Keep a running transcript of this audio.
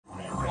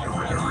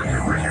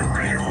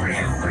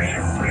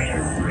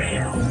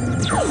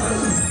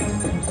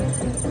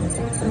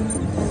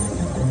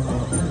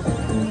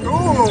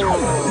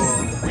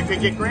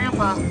could get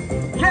Grandpa.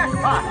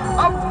 Jackpot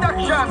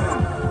abduction!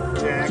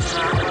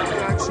 Jackpot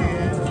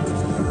abduction.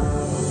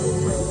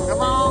 Come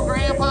on,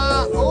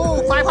 Grandpa.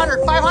 Oh,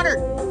 500,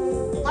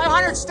 500.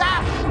 500,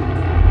 stop.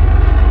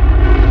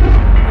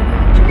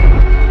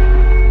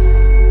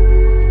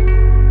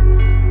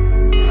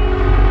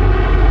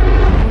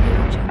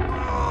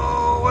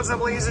 Oh, what's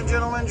up, ladies and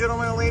gentlemen,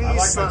 and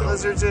ladies? Slut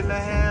Lizards in the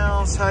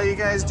house. How you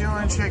guys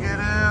doing? Check it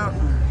out.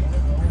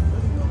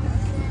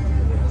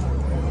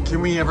 Can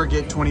we ever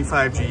get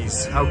 25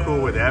 G's? How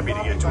cool would that be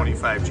to get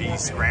 25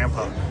 G's?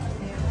 Grandpa.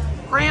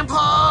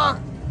 Grandpa!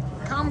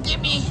 Come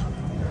get me.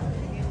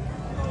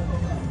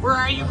 Where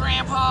are you,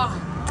 Grandpa?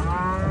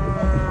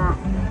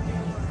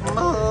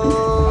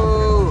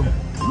 Moo!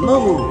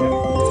 Moo!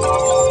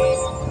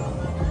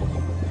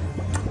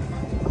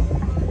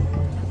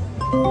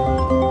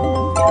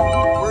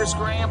 Where's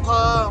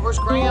Grandpa? Where's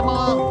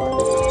Grandma?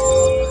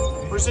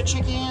 Where's the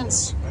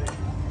chickens?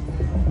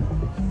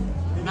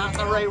 Not in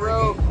the right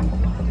road.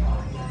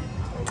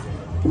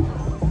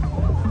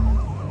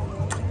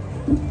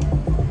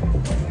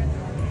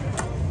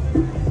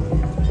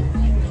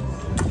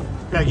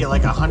 Gotta get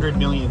like 100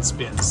 million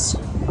spins.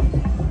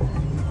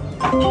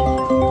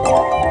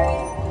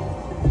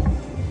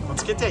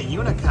 Let's get that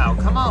unicow.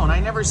 Come on,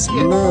 I never see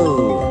it.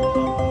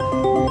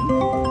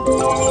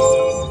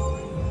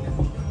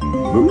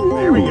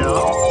 There we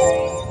go.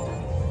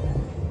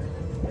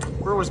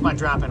 Where was my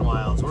dropping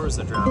wilds? Where was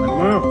the dropping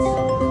wilds?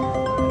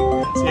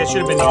 See, that should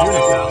have been the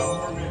unicow.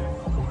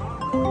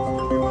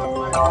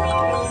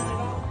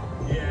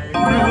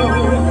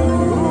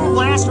 Ooh,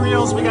 blast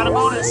reels, we got a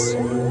bonus.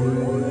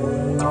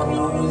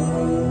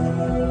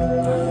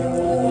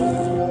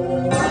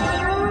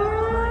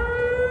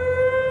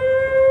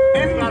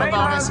 We got a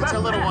bonus, it's a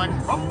little one.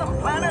 From the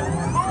planet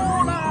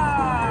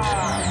Moolah!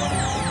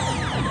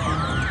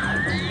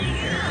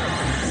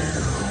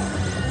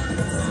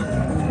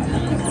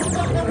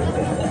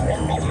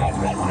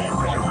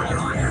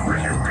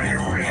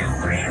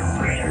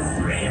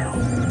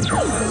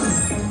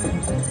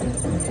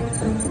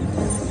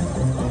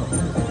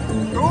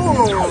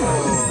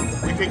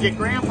 Ooh, we could get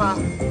Grandpa.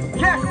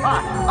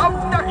 Jackpot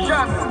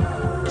abduction!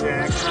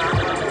 Jackpot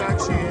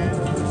abduction.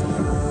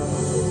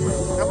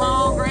 Come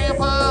on,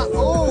 Grandpa.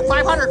 Oh,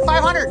 500,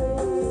 500.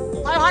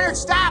 500,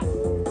 stop.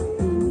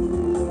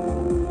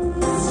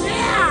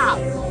 Yeah!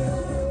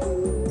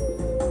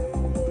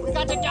 We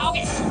got the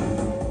doggy.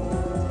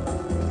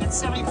 That's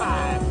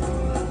 75.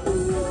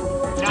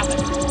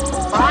 Nothing.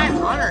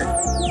 500.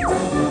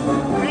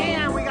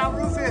 Man, we got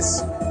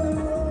Rufus.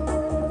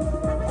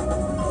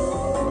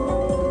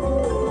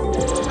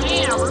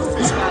 Man,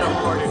 Rufus got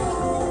awarded.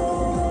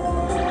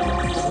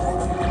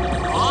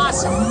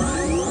 Awesome.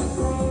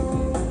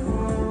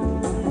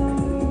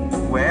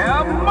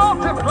 We're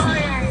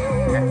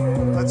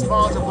multiplying! Let's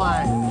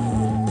multiply.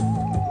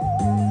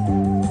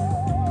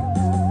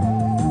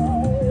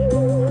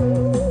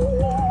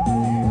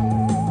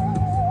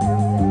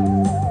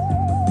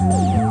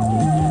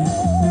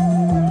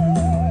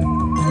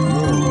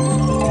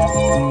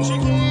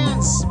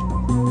 Chickens!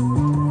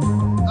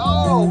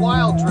 Oh,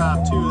 wild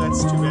drop too.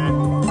 That's too bad.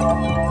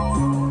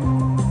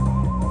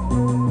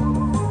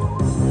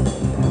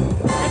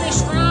 Finish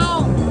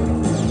strong!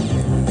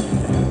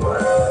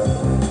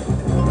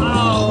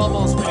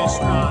 Almost finished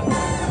strong.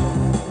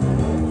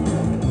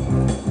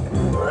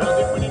 Well,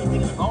 didn't win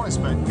anything in the bonus,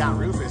 but got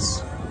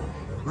Rufus.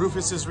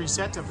 Rufus is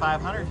reset to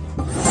 500.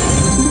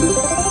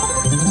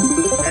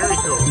 Very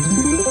cool.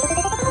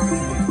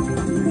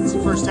 It's the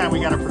first time we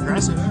got a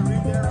progressive.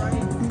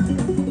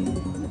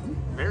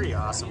 Very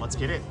awesome. Let's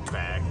get it.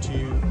 Back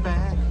to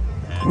back.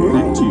 And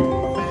back to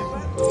back.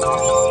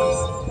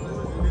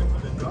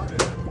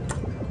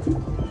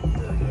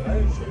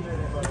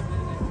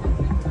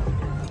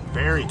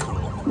 Very cool.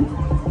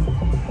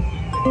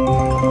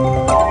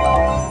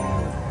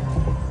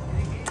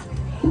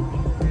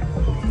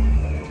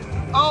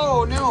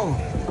 Oh no!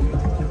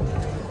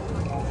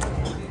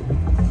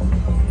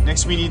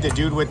 Next we need the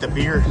dude with the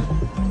beard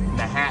and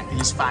the hat.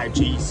 He's 5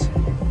 G's.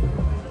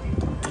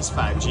 He's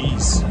 5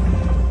 G's.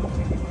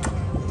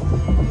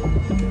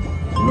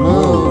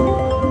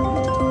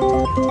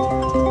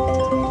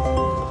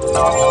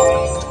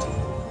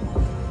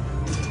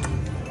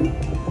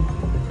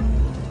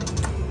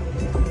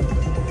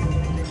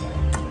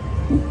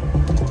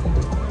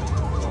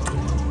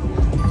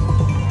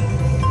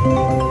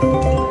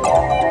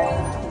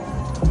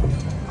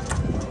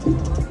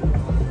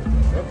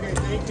 Okay,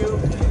 thank you.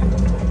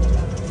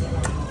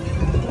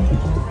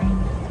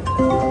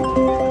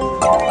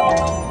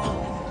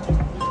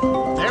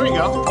 There we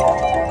go.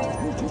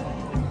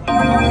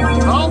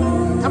 Oh,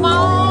 come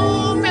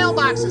on,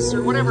 mailboxes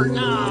or whatever.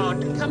 No,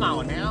 come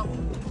on now.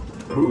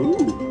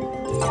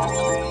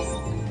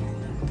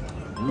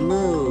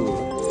 Moo.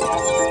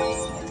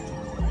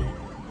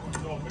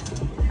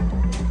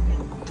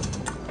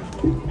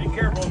 Be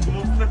careful, it's a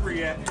little slippery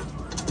yet.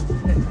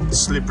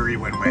 Slippery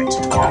when wet.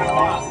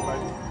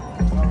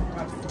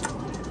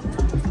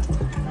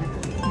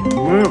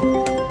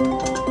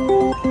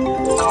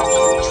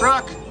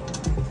 Truck.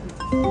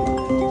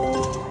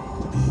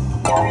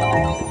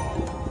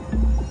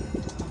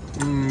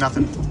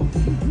 Nothing.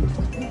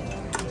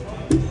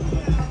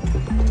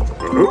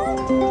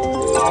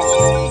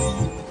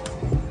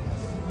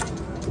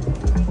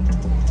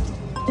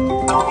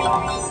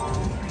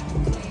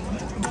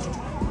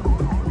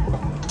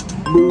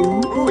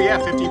 Ooh, yeah,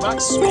 50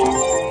 bucks. Sweet.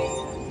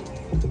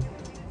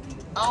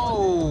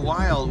 Oh,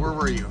 wild. Where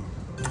were you?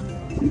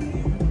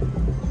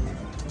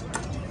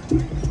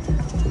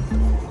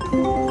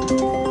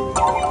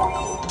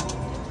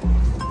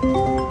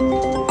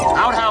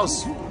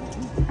 Outhouse.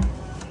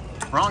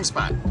 Wrong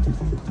spot.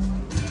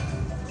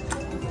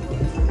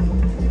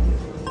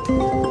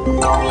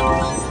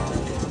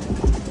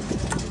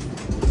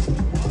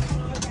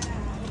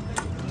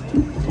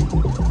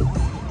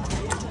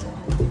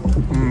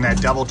 That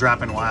double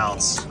drop in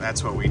wilds.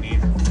 That's what we need.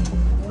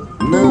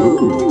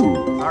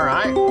 Moo. All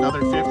right,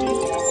 another 50.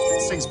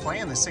 This thing's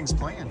playing. This thing's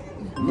playing.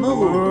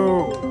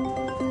 Moo.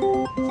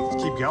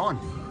 Let's keep going.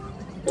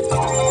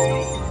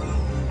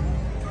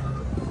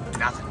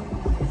 Nothing.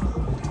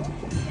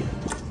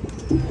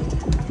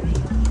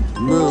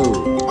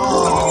 Moo.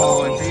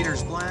 Oh,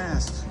 Invaders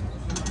blast.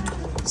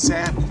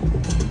 Sad.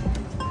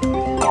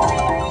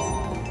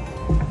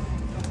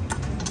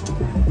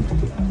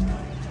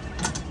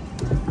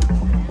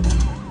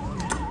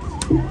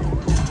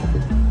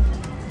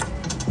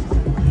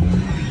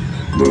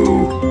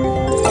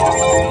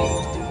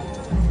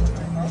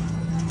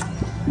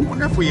 I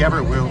wonder if we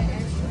ever will.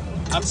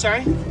 I'm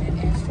sorry?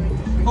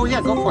 Oh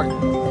yeah, go for it.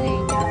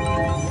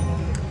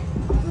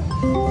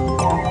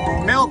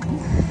 Milk.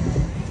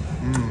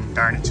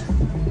 Darn it.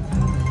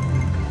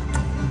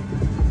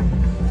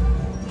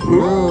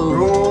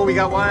 Oh, we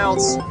got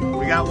wilds.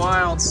 We got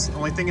wilds. The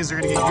only thing is they're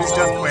gonna get used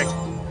up quick.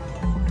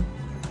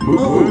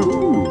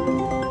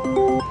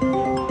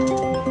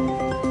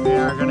 They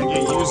are gonna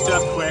get used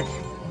up quick.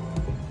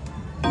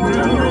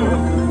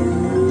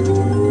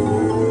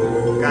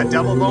 Got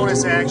double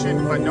bonus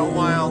action, but no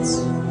wilds.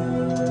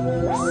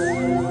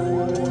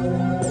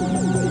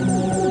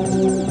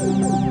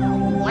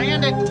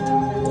 Land it.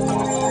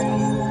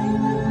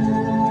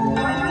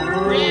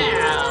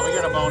 Yeah, we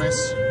got a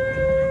bonus.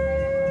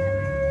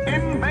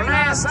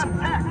 Invaders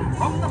attack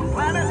from the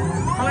planet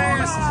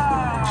Blast.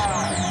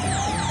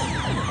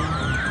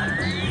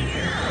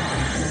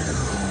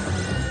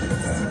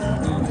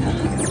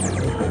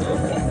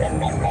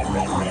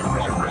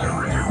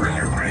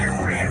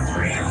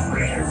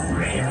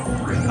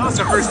 Oh, it's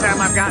the first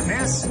time I've gotten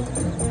this.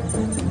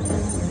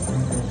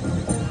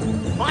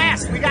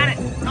 Blast, we got it.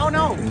 Oh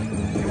no,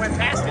 it went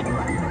past it.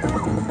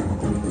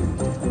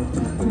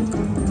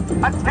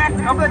 Attack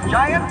of the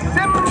giant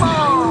symbol.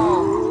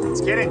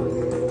 Let's get it.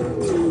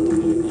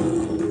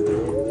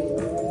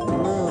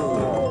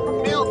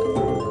 Milk.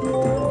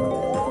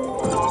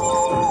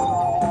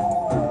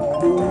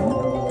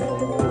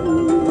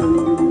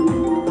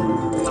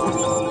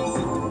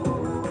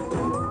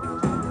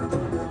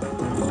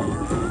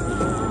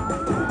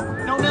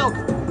 No milk.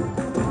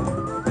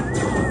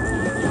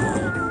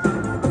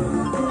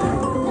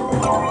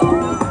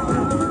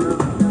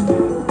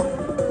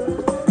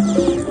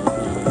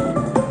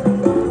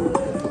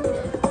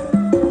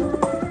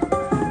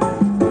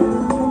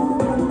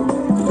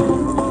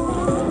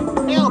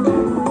 Milk.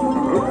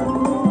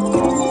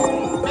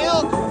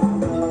 Milk.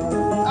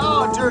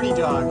 Oh, dirty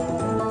dog.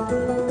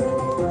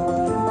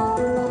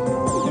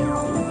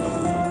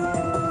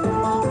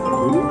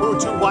 Ooh,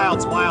 two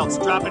wilds, wilds,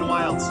 dropping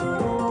wilds.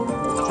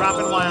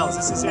 Dropping wilds,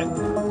 this is it.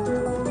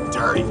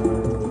 Dirty.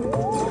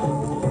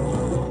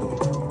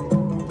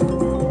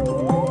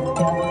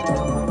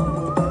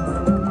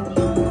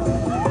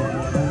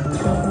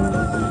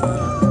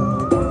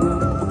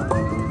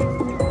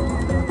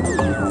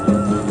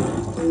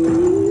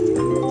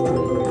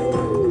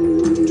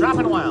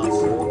 Dropping wilds.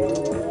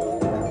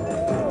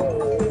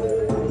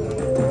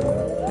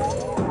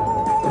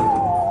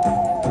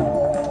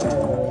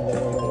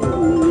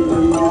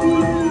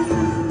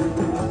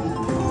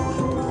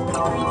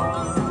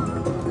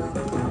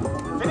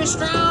 Finish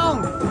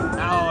strong.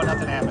 No,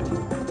 nothing happened.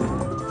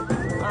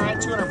 All right,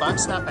 200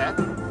 bucks, not bad.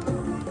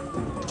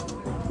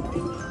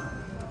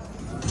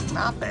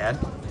 Not bad.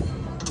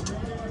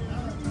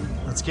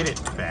 Let's get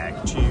it.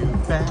 Back to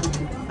back,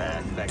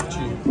 back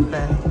to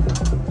back.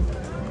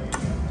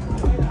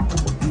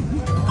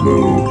 Where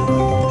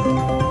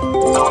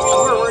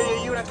were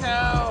you, Unico?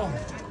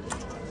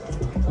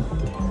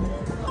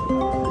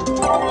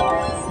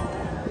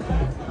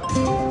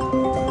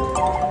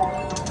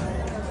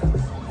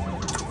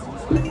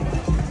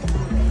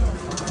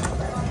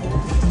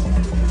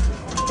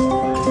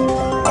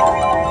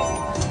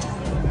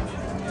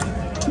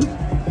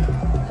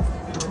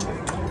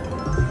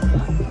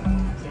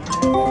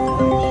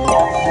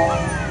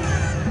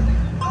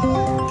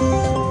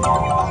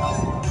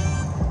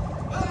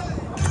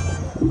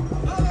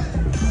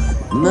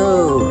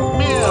 Moo.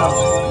 Milk.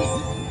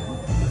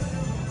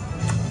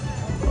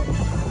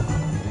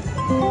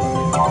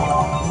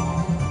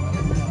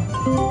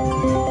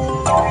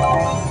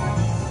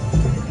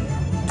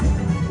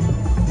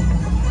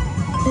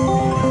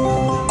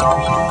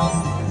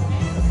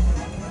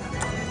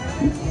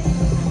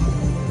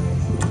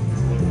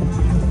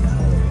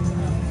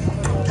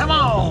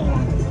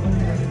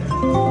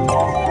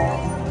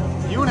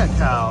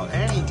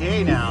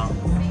 day now.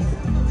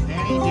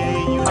 Any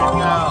day,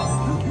 Unico.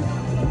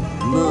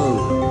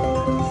 Moo.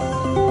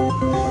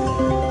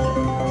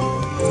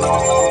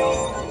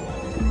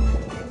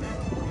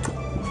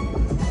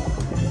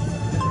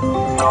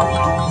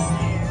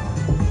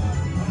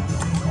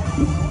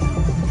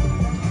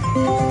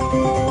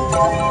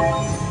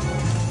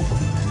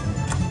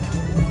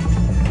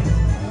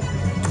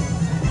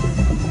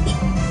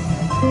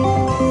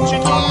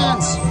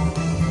 Chickens!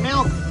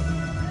 Milk!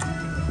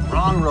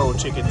 Wrong row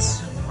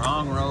chickens.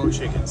 Wrong row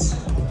chickens.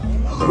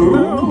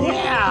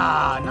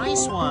 Yeah!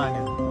 Nice one.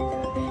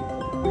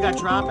 We got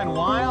dropping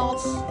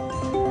wilds.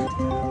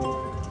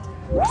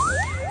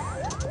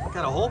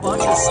 Got a whole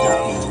bunch of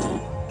stuff.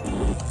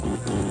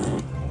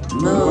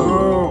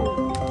 Moo.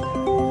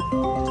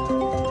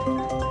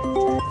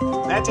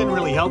 That didn't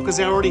really help because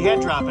I already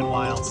had dropping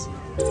wilds.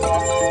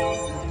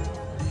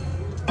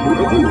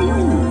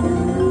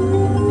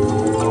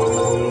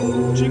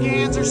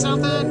 Chickens or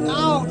something?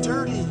 Oh,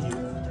 dirty.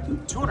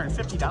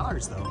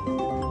 $250 though.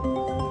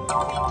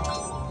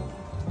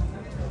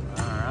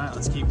 Alright,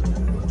 let's keep.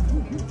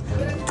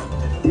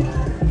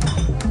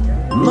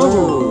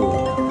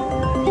 Moo.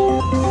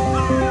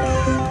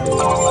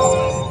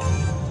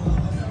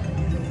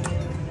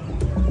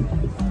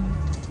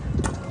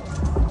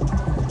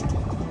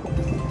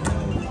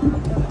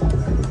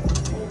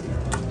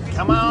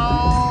 Come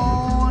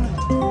on!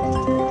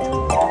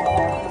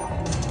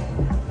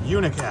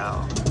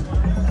 Unicow.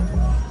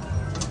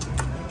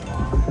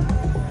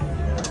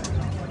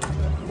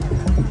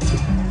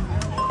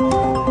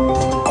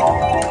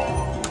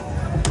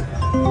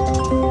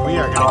 We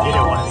are gonna get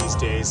it one of these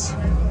days.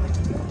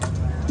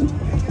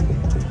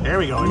 There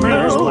we go,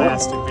 Invaders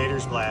Blast,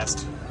 Invaders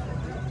Blast.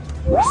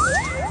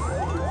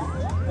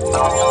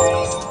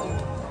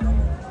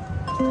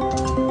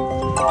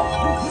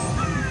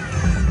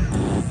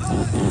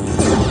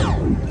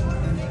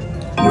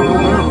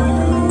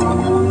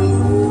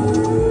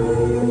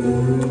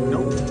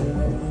 Nope.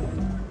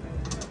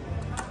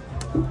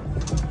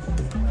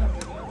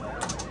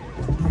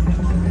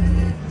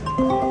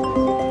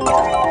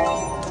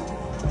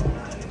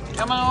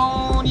 Come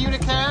on,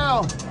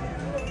 Unicow.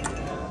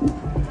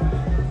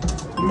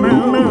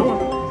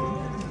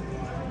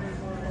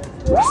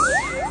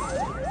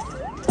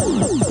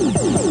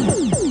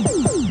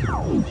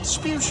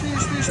 Spew, spew,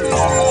 spew, spew, spew.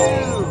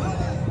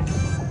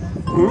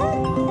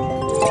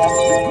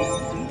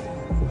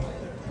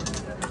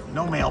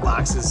 No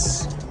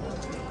mailboxes.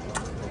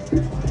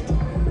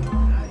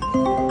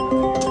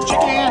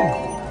 Chicken.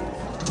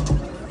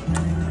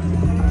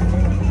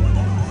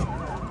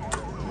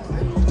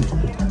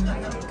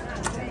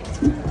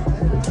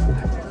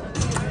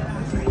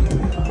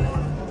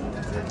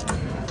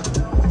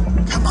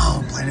 Come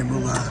on, Planet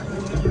Moolah.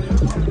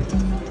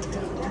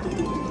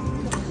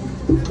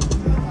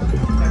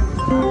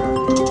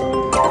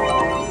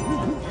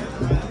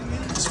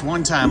 Just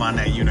one time on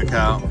that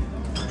Unicow.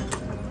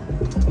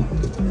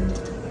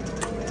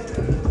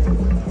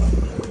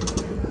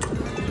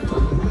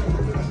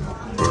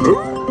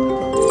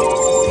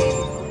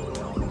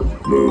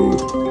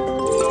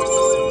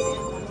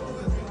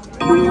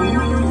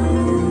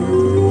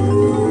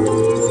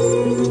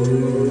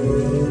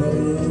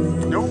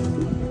 Nope.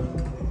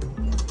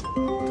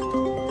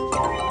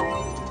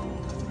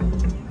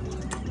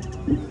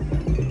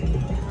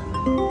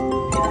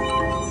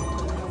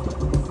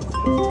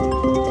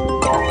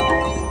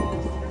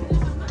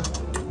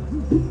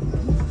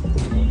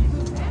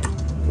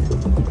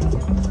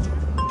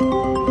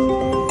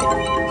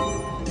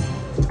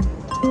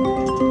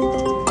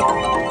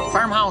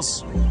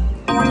 Farmhouse.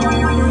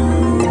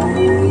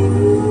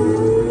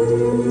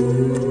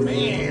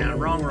 Man,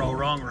 wrong row,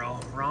 wrong row,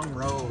 wrong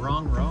row,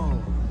 wrong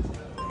row.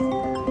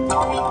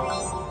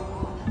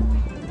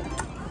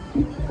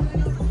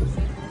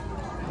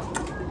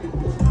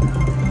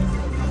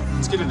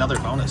 Let's get another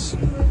bonus.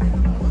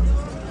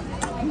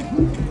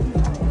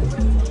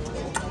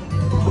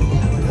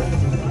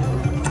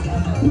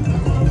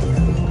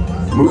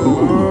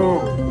 Ooh,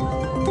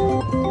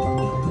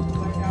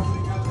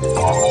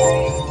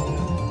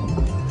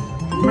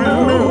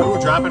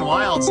 dropping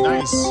wilds,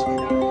 nice.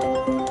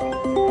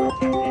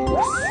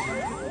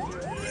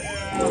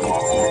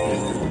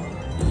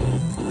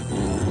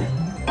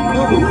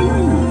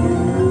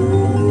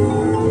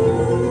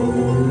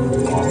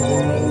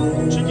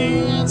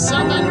 Chicken,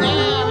 something,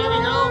 yeah, here we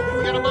go.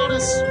 We got a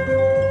bonus.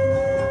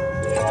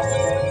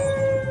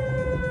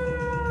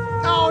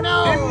 Oh no!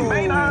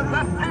 Invaders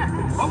attack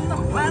from the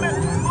planet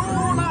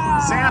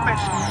Moolah. Zap it,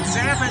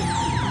 zap it.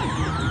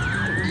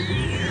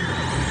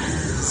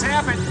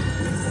 Zap it.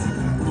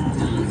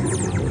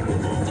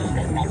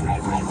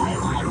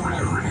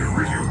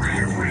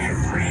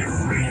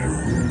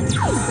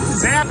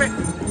 Zap it.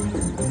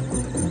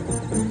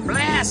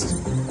 Blast.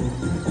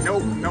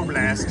 Nope, no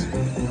blast.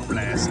 No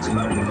blast.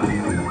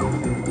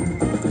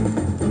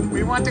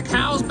 We want the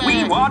cows back.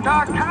 We want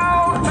our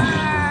cows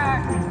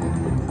back.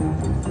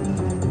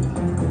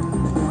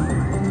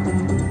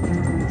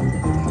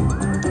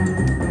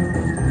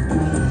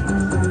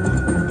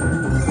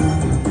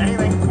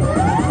 Anything.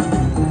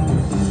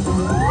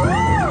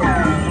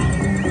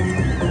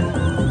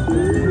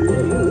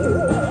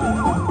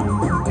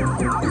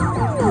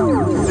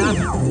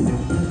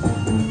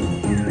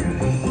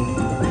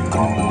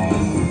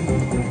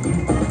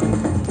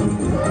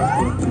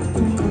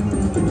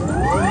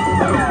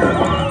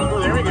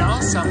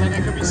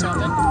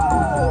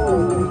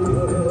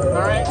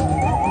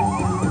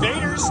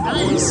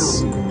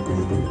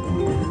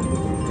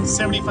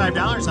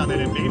 $75 on that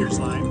Invaders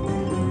line.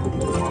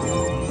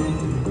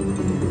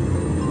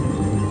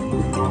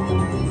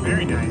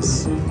 Very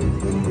nice.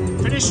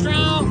 Finish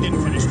strong.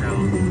 Didn't finish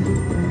strong.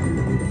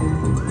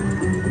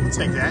 I'll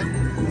take that.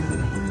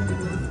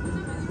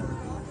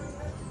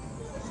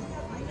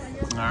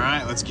 All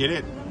right, let's get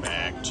it.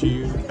 Back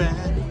to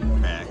back,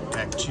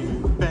 back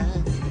to back.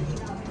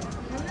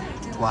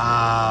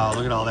 Wow,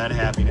 look at all that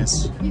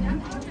happiness.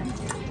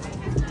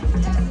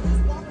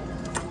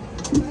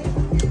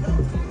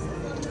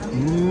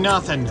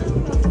 Nothing.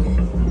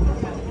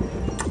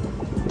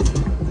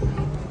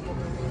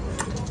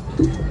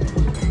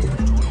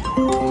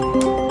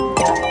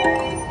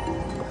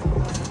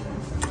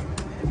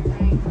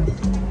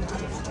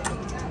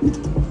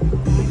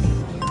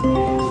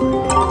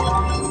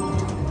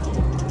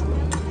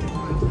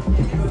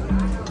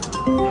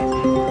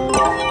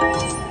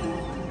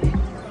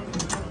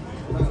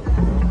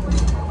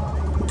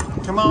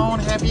 Come on,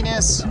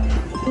 happiness.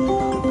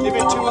 Give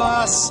it to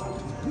us.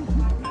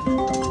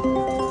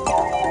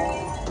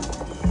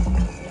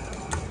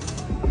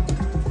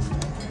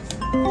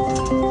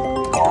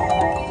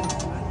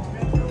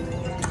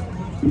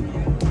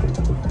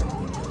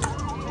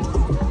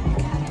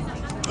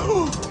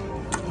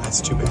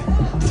 That's too bad.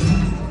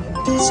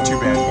 It's too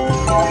bad.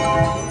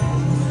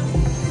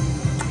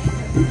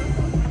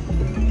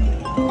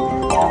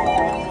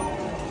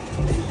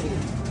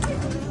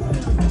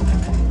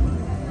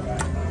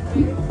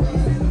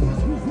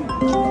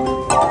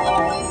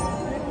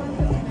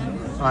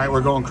 All right,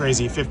 we're going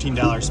crazy.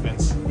 $15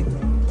 spins.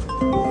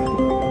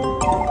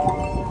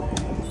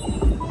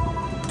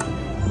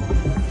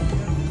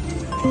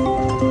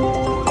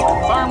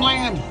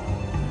 Farmland.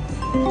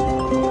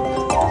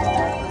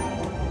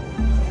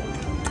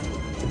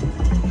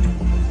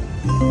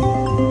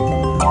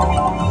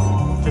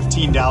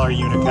 $15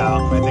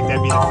 unicow. I think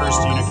that'd be the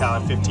first unicow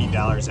at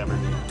 $15 ever.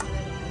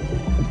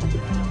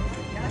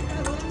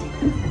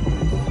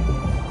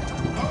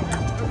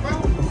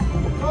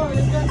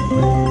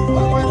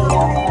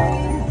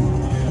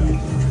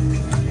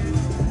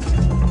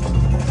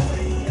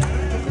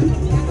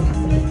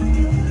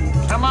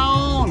 Come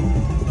on!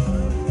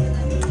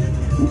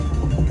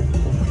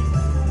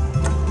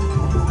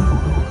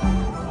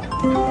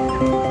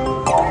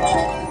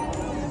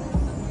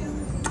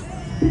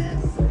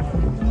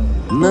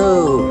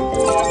 Moo.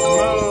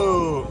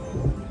 Moo.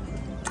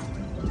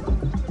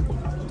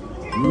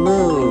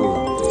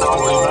 Moo.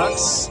 40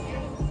 bucks.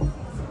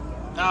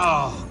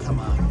 Oh, come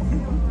on.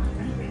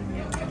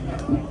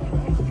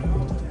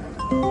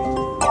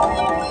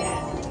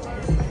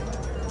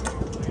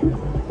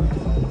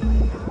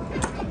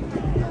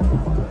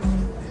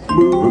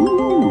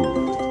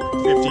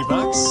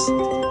 $50.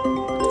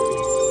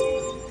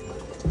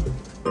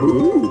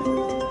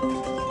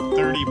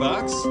 30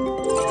 bucks.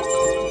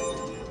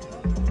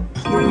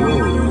 All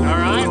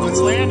right, let's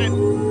land it.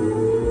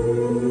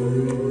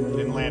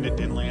 Didn't land it,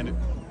 didn't land it.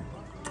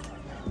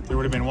 There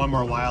would have been one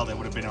more wild, it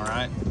would have been all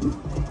right.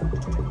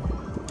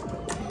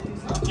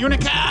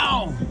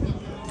 Unicow!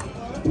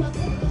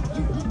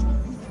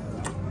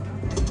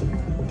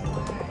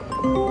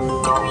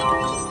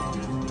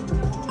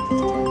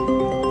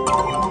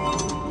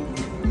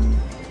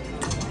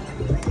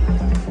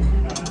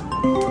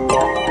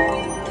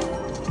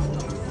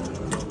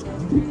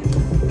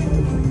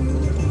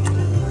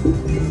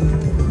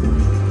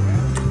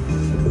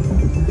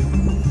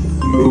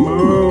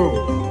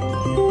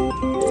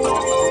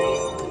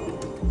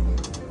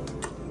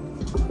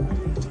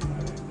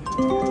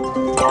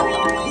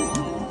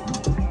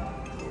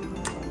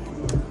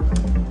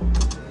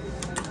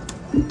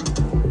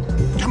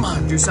 Come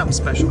on, do something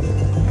special.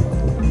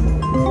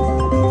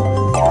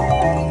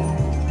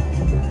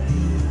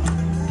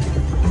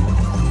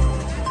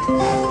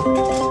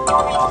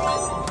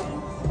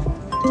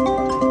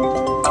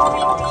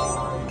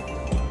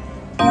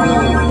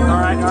 All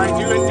right,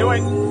 do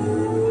it.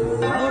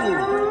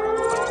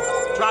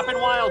 Drop in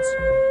wilds.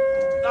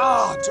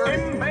 Oh,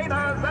 dirty.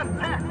 Invaders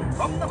attack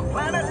from the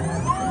planet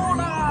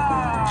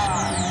Moolah!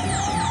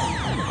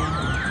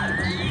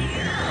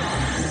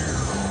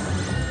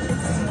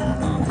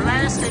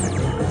 Blasted.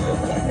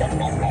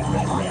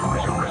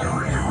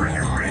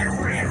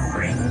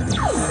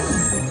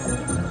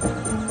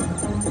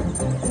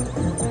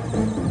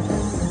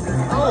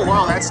 Oh,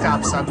 wow, that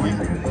stopped suddenly.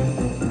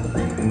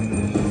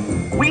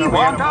 We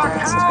want our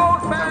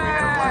cows back!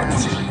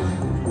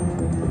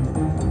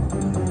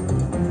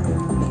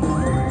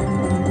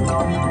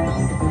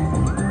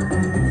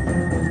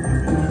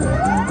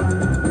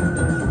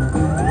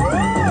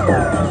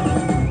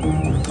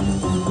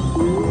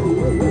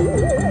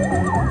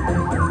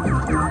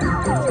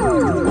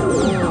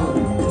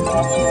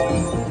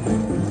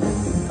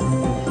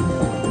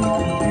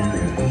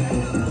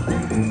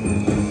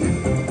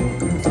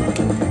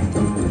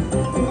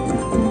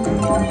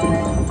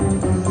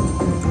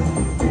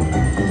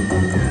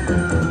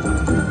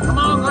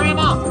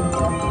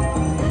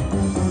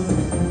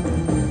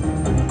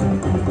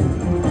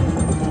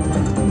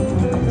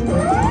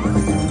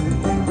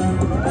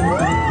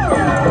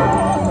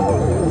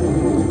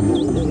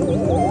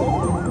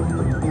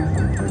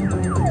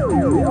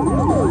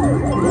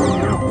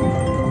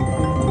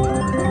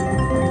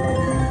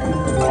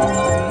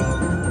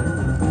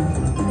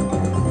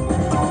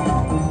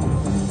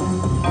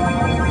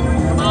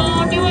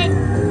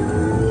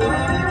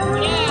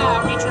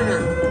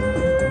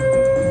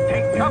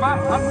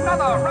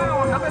 another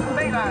round of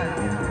Invaders.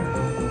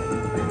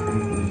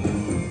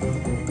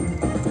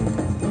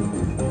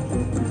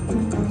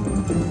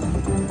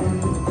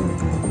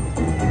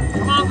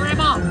 Come on,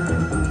 Grandma.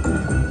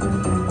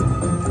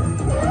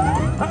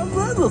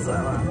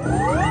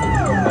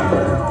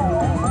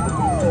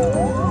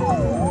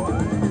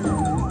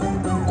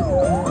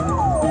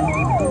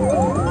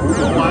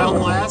 Wild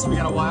blast. We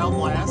got a wild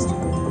blast.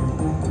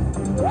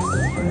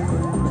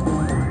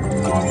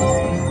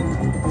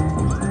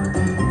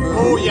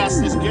 Oh yes,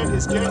 it's good.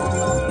 It's good.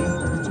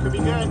 This could be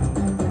good.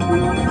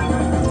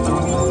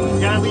 We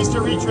got at least a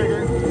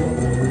retrigger.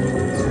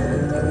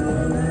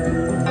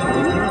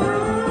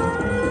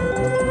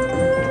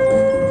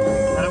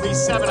 Got at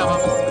least 7 of them.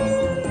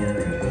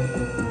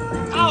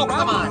 Oh,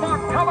 come on.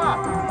 Cover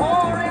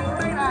for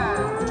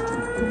Invaders.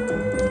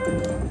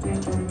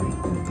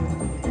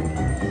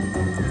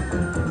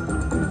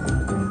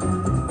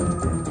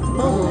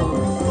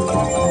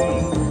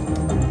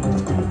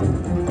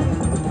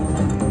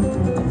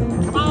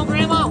 Come on,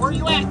 Grandma. Where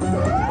you at?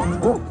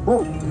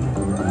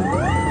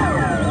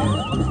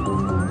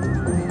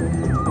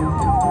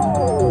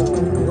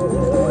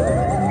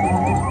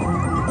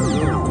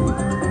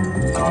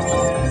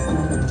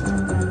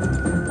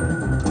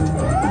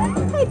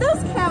 Hey,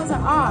 those cows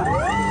are ours.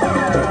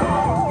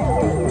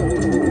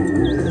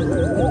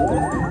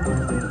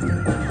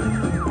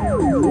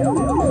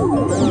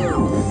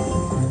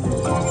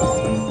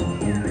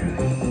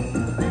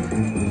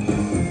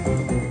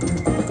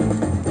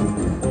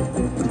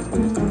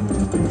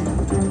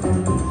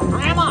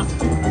 Grandma.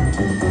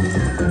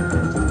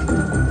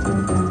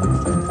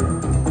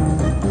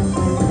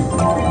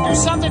 Do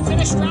something.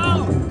 Finish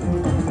strong.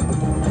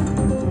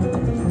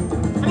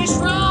 Finish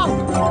strong.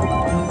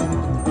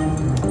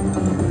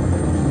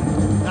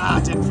 Ah,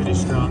 it didn't finish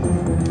strong.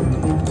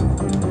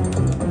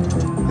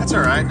 That's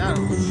all right.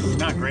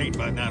 Not great,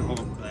 but not.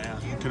 Yeah,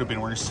 could have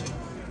been worse.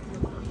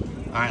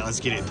 All right, let's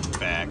get it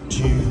back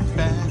to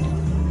back,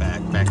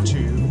 back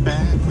to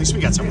back. At least we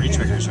got some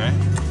retriggers, right?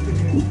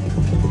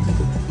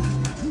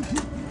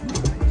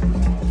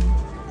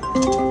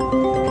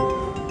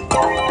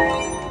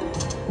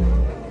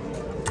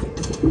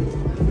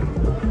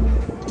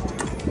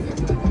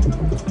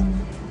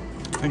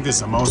 I think this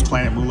is the most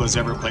Planet Moolah's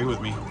ever played with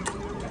me.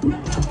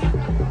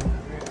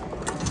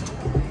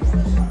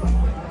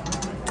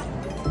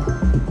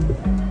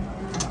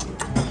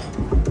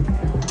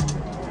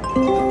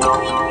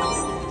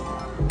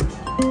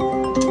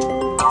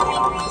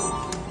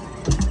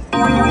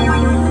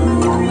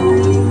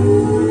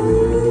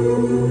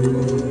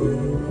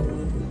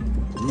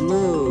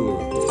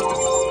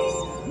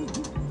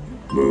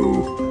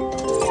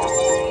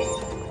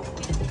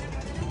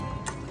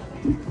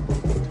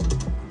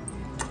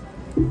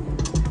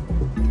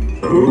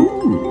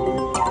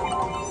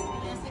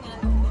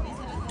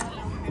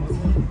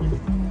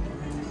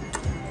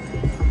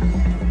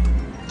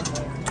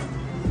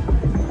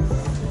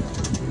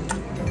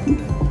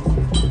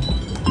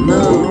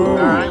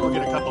 Alright, we'll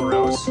get a couple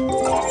rows.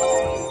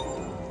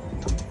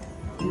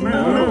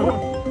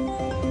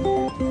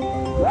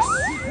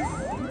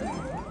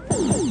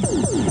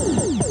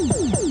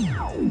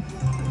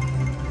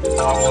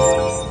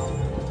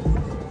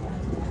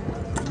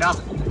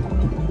 Nothing.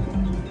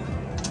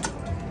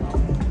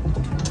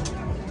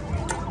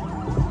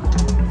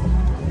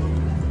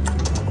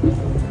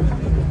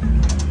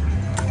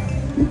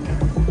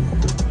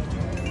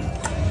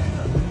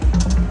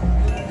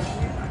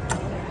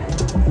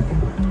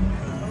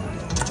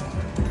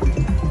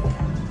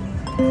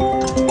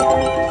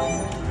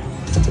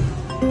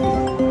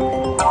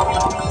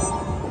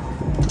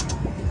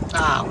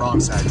 Ah, wrong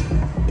side.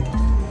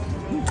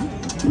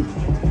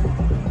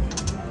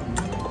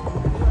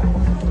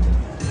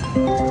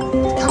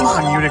 Come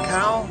on,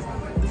 Unicow.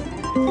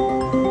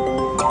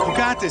 You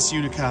got this,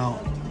 Unicow.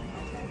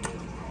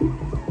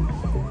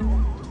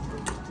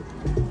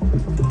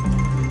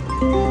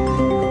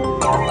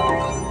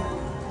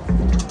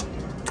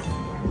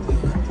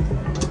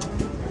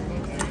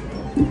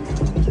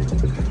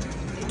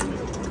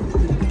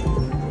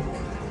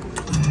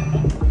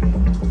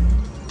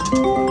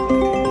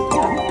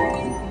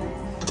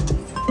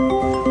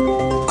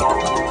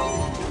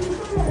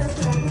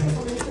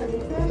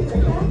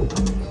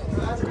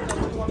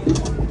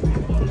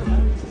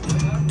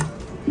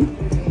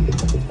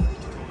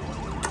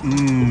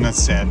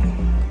 That's sad.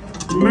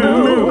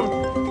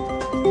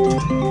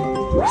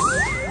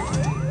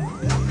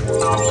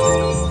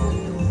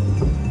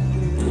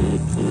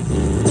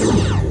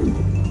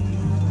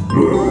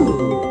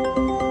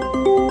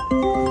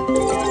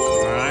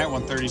 Alright,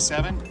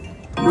 137.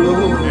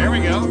 There we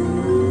go.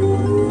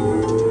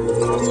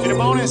 Let's get a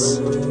bonus.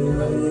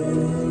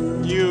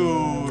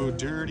 You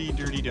dirty,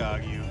 dirty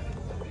dog, you.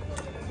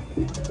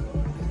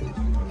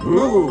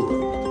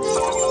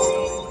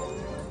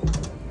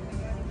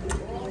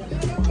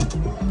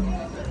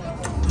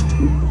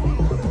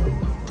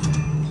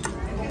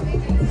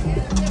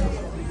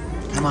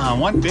 Come on,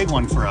 one big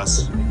one for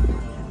us.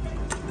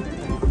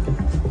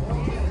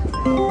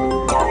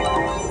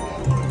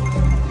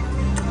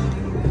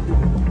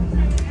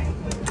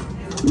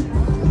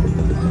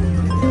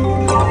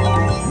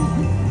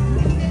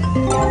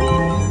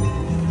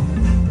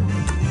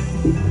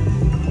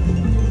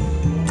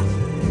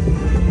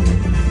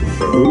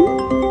 We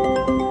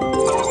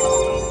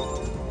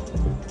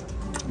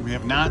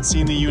have not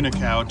seen the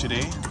unicow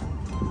today.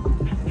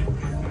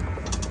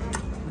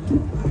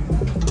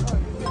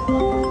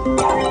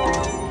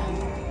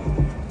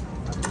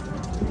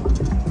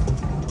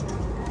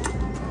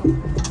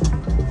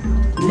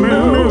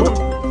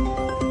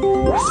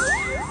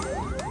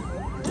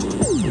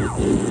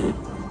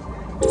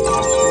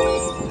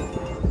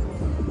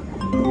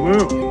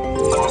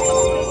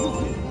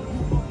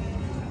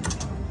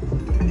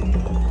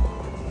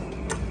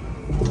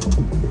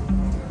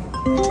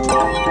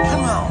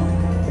 Come on.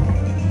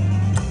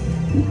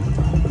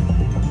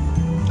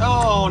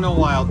 Oh, no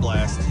wild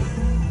blast.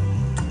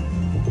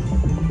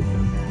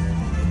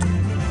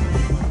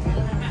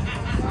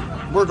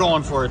 We're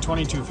going for a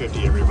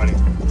 2250, everybody.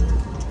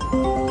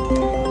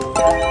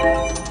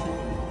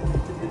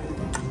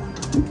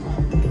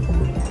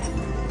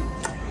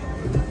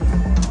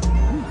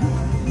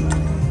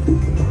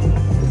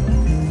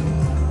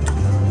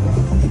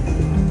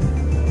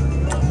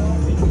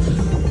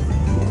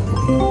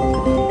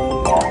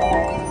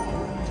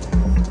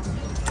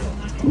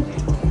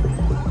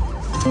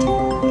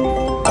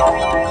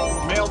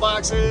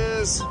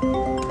 Mailboxes.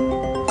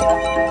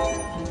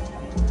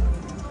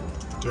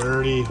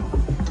 Dirty.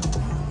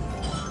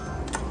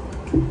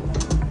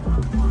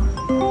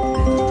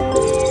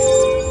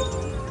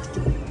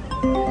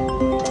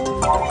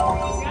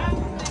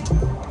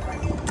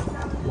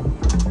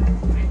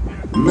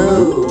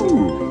 Moo.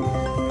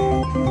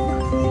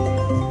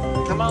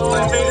 Come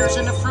on, invaders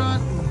in the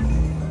front.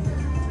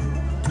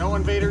 No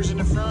invaders in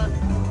the front.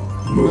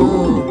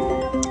 Moo.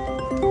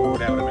 Oh,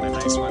 that would have been a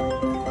nice one.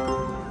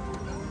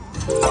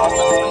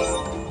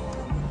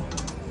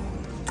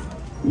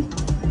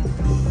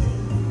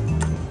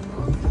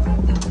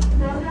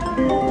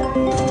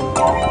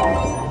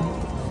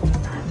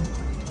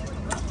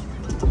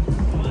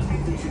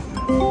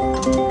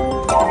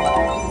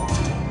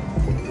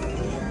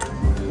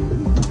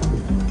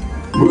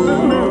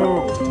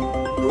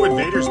 Ooh,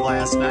 invaders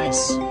blast,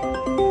 nice.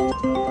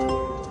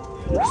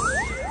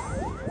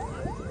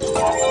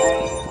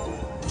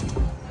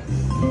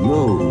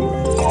 Moo.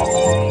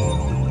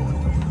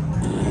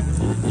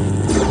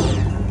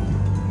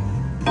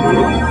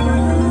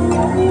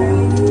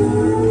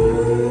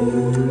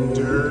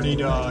 Dirty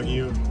dog,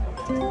 you.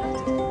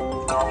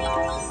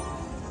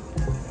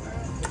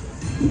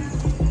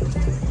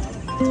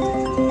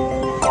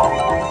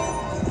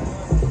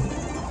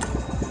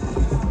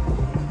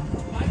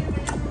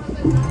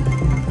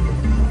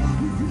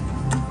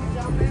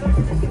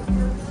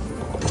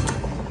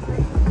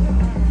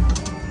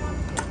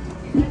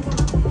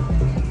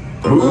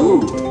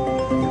 Moo.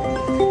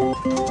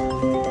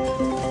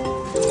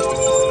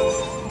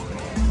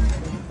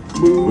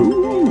 Moo.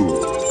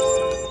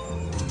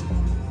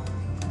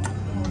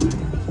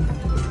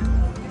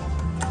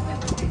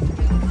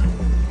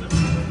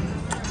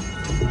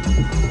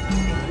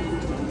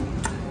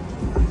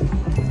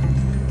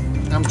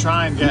 I'm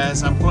trying,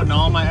 guys. I'm putting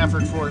all my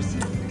effort forth.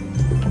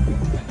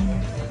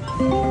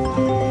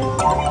 Moo.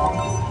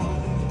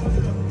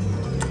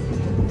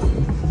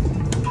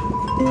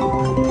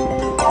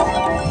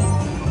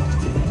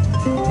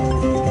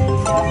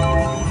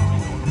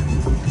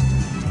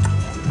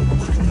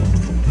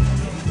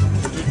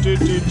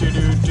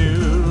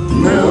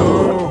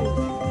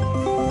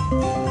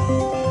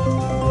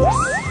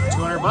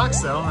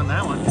 $200 though on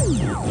that one.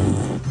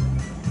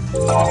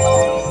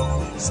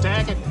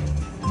 Stack it.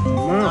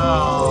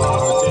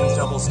 Oh, it didn't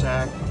double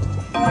stack.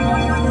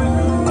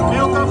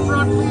 Milk up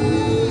front,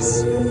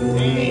 please.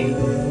 Hey.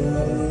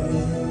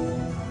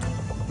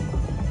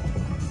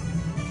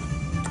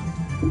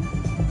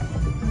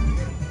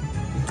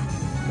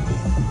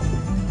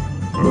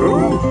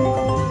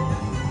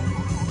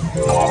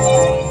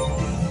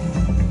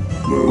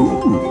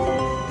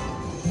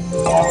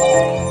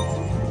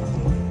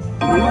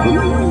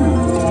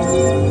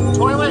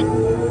 Toilet.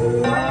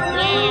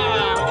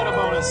 Yeah, we got a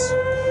bonus.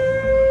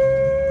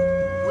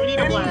 We need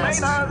a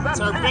blast. It's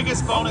our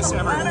biggest bonus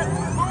ever.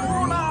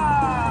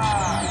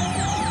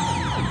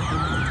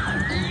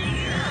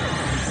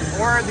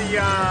 Or the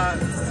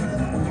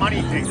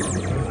money thing.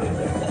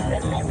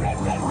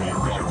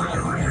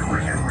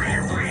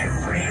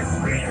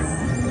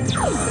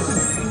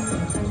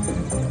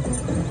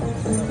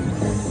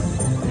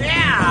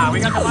 Yeah, we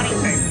got the money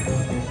thing.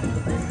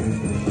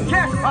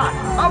 Jackpot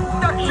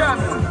abduction!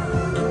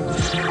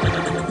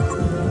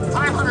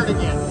 500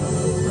 again.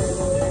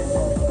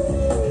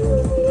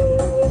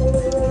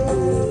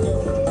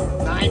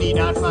 90,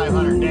 not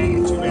 500.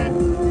 Dang it, too bad.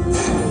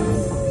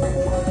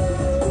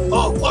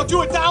 Oh, do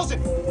 1,000!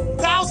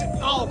 1,000!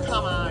 Oh,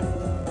 come on.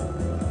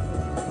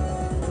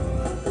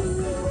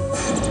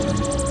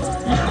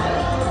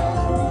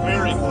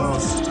 Very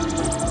close.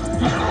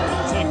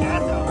 Take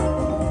that, though.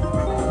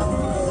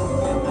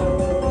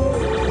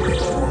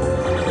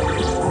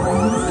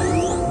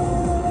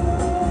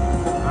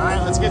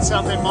 Alright, let's get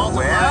something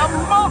multiplied.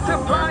 We're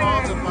multiplying!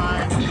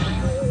 Multiplying.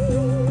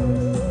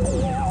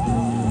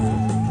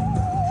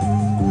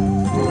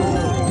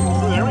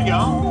 Ooh, there we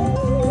go.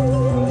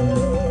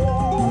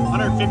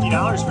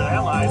 $150 for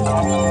that line.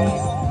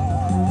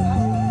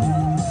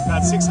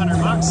 Got 600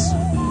 bucks.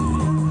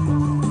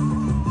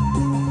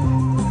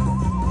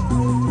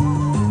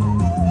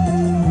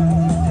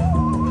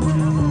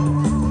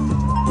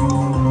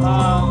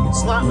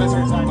 Slot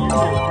Wizards on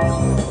YouTube.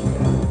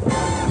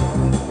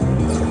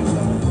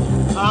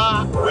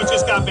 We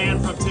just got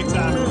banned from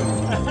TikTok.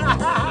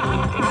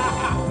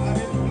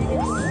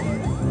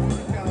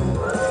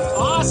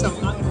 Awesome.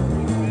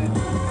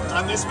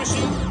 On this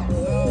machine?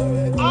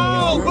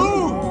 Oh,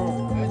 boom!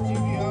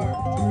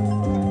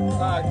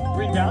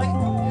 Green Valley?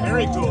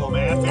 Very cool,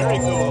 man. Very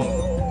cool.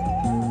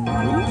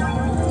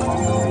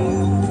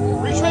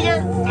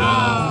 Retrigger?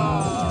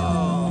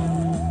 Oh!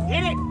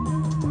 Hit it!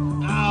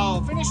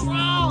 Oh, finish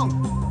strong!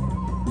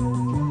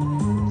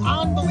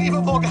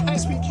 Unbelievable,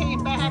 guys. We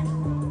came back.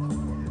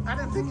 I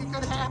didn't think it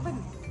could happen.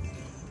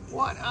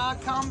 What a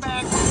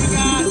comeback we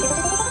got.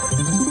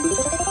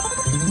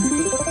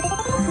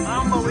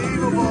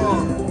 Unbelievable.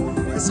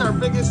 This is our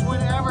biggest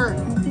win ever.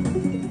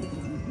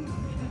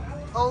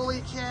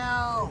 Holy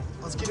cow.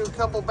 Let's get to a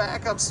couple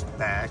backups.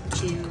 Back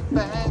to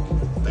back.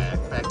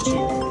 Back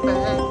to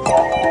back.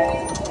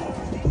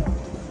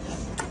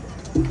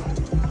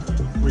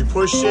 We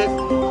pushed it.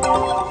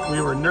 We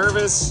were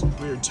nervous.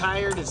 We were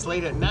tired. It's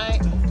late at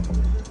night.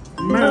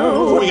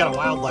 Oh, we got a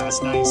wild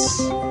blast.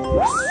 Nice.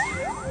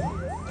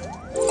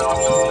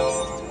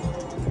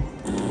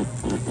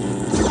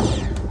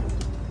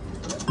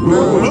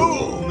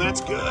 Boom!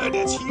 That's good.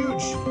 That's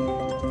huge.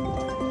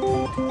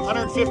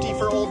 150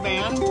 for old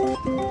man.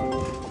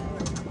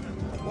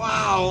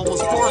 Wow,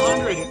 almost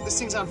 400. This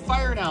thing's on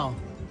fire now.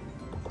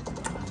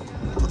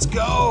 Let's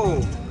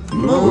go.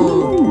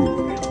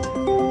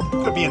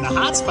 Could be in the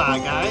hot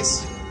spot,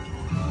 guys.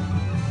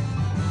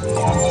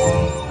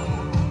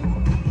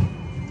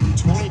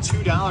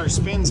 $22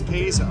 spins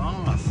pays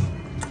off.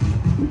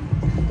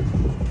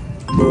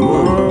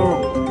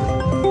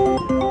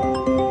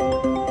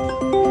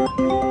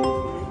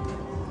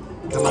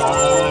 Come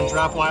on,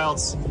 drop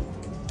wilds.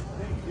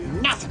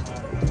 Nothing.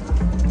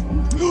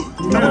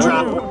 Double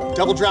drop.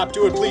 Double drop.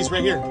 Do it, please,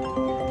 right here.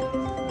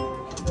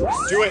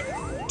 Do it.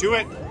 Do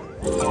it.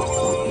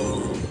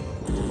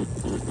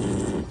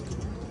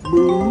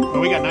 Oh,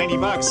 we got 90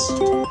 bucks.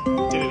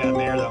 Did it on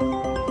there, though.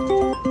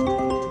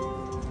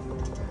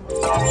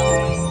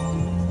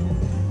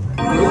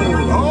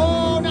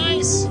 Oh,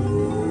 nice.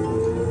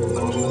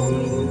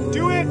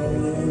 Do it.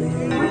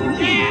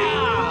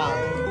 Yeah.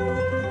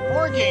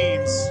 More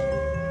games.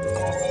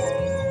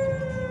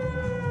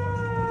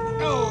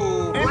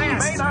 Oh,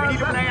 blast. We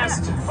need a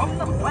blast. From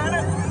the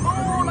planet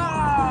Moolah.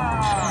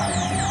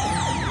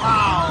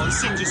 Wow, this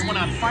thing just went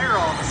on fire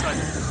all of a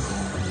sudden.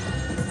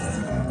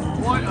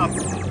 What a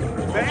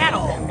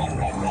battle.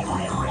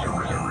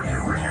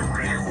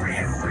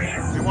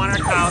 We want our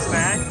cows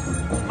back.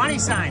 Money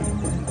sign.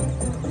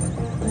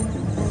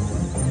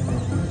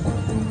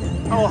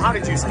 Oh, how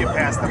did you skip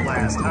past the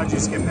blast? How did you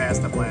skip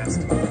past the blast?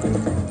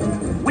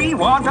 We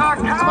want our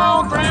cows. Come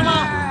on, Grandma.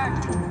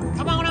 back.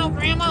 Come on out,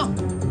 Grandma.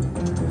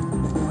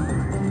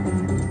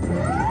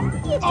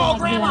 Get Oh, back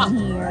Grandma. down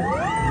here.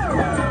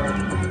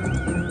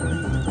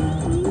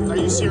 Are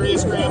you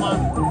serious, Grandma?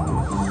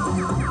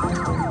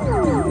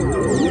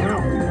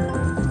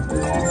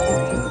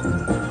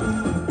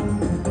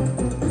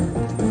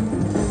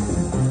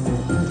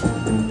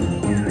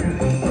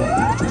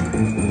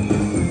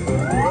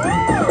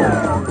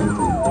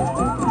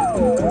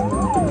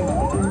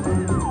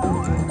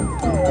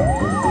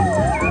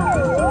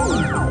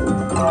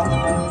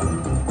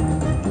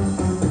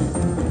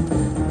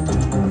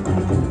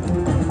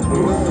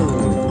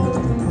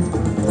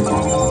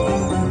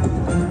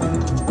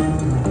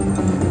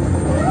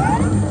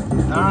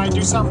 All right,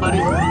 do something, buddy.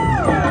 All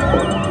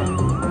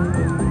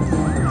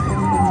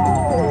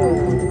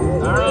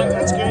right,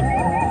 that's good.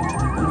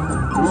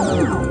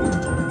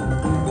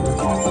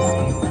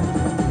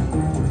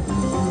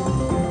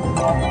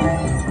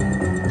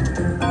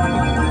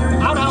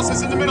 Outhouse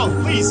is in the middle,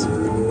 please.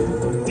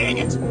 Dang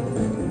it.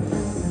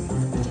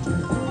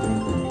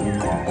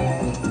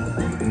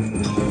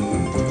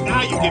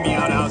 Now you give me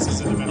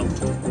outhouses in the middle.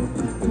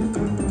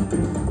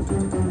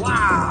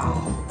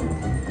 Wow.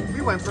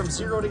 We went from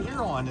 0 to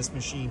hero on this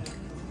machine.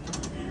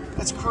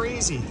 That's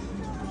crazy.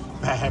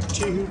 Back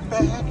to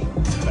back,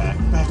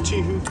 back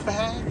to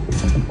back.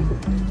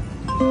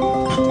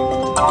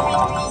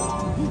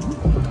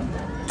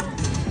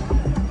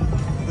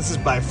 This is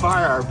by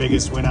far our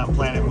biggest win on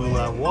Planet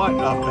Moolah. What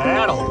a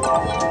battle.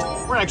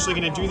 We're actually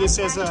going to do this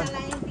as a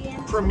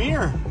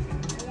premiere.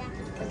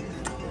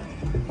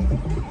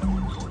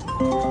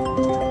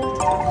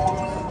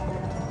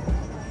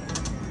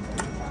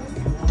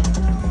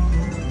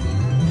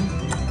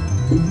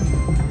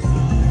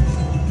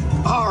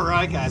 All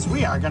right, guys,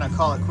 we are going to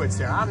call it quits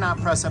there. I'm not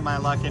pressing my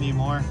luck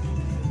anymore.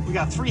 We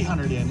got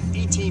 300 in,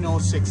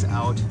 1806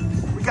 out.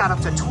 We got up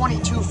to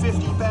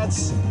 2250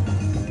 bets.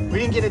 We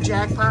didn't get a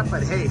jackpot,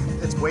 but hey,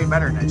 it's way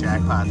better than a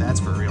jackpot. That's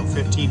for real,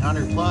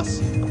 1500 plus.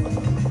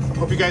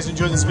 Hope you guys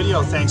enjoyed this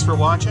video. Thanks for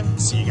watching.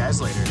 See you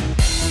guys later.